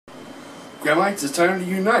Gramites, it's time to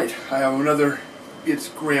unite. I have another, it's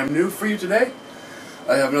Graham New for you today.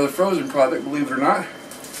 I have another frozen product, believe it or not.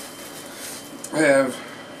 I have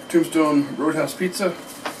Tombstone Roadhouse pizza.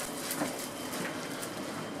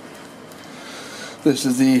 This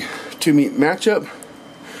is the two-meat matchup.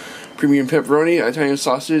 Premium pepperoni, Italian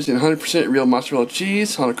sausage, and 100% real mozzarella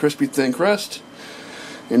cheese on a crispy thin crust.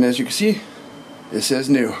 And as you can see, it says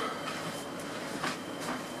new.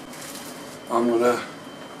 I'm gonna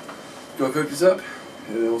go cook this up,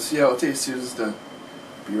 and we'll see how it tastes as soon as it's done.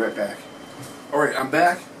 Be right back. Alright, I'm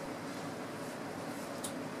back.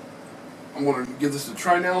 I'm gonna give this a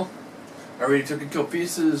try now. I already took a couple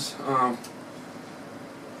pieces.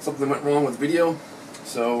 Something went wrong with the video,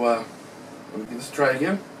 so I'm gonna give this a try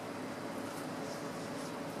again.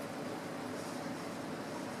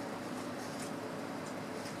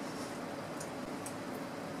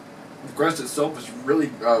 The crust itself is really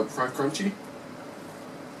crunchy.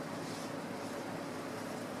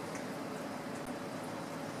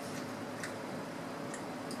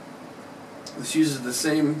 This uses the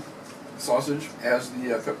same sausage as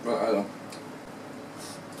the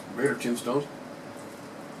regular Tombstones.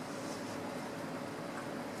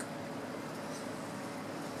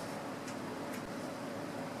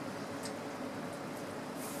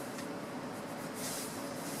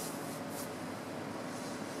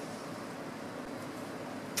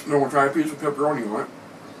 Then we'll try a piece of pepperoni on it.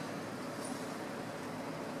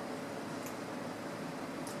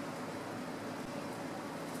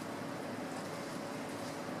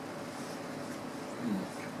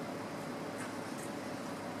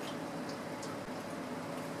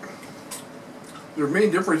 The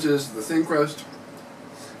main difference is the thin crust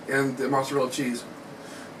and the mozzarella cheese.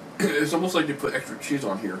 It's almost like they put extra cheese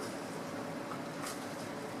on here.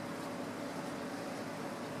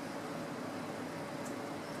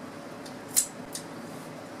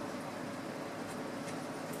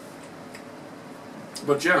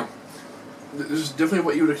 But yeah, this is definitely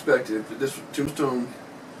what you would expect if this Tombstone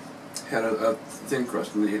had a thin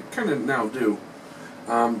crust, and they kind of now do.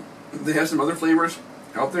 They have some other flavors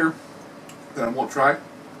out there that I won't try.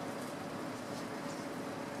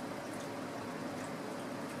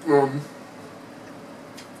 I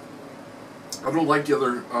don't like the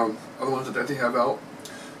other ones that they have out,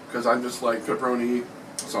 because I just like pepperoni,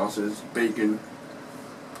 sausage, bacon.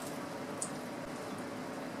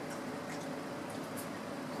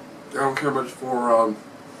 I don't care much for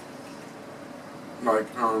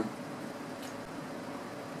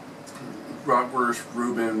bratwurst,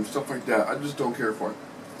 Reuben, stuff like that. I just don't care for it.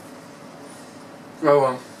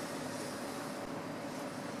 So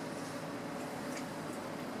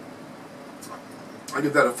I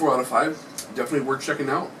give that a 4 out of 5. Definitely worth checking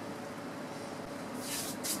out.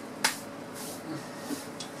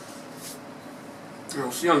 And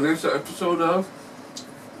we'll see you on the next episode of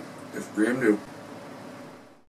It's Graham New.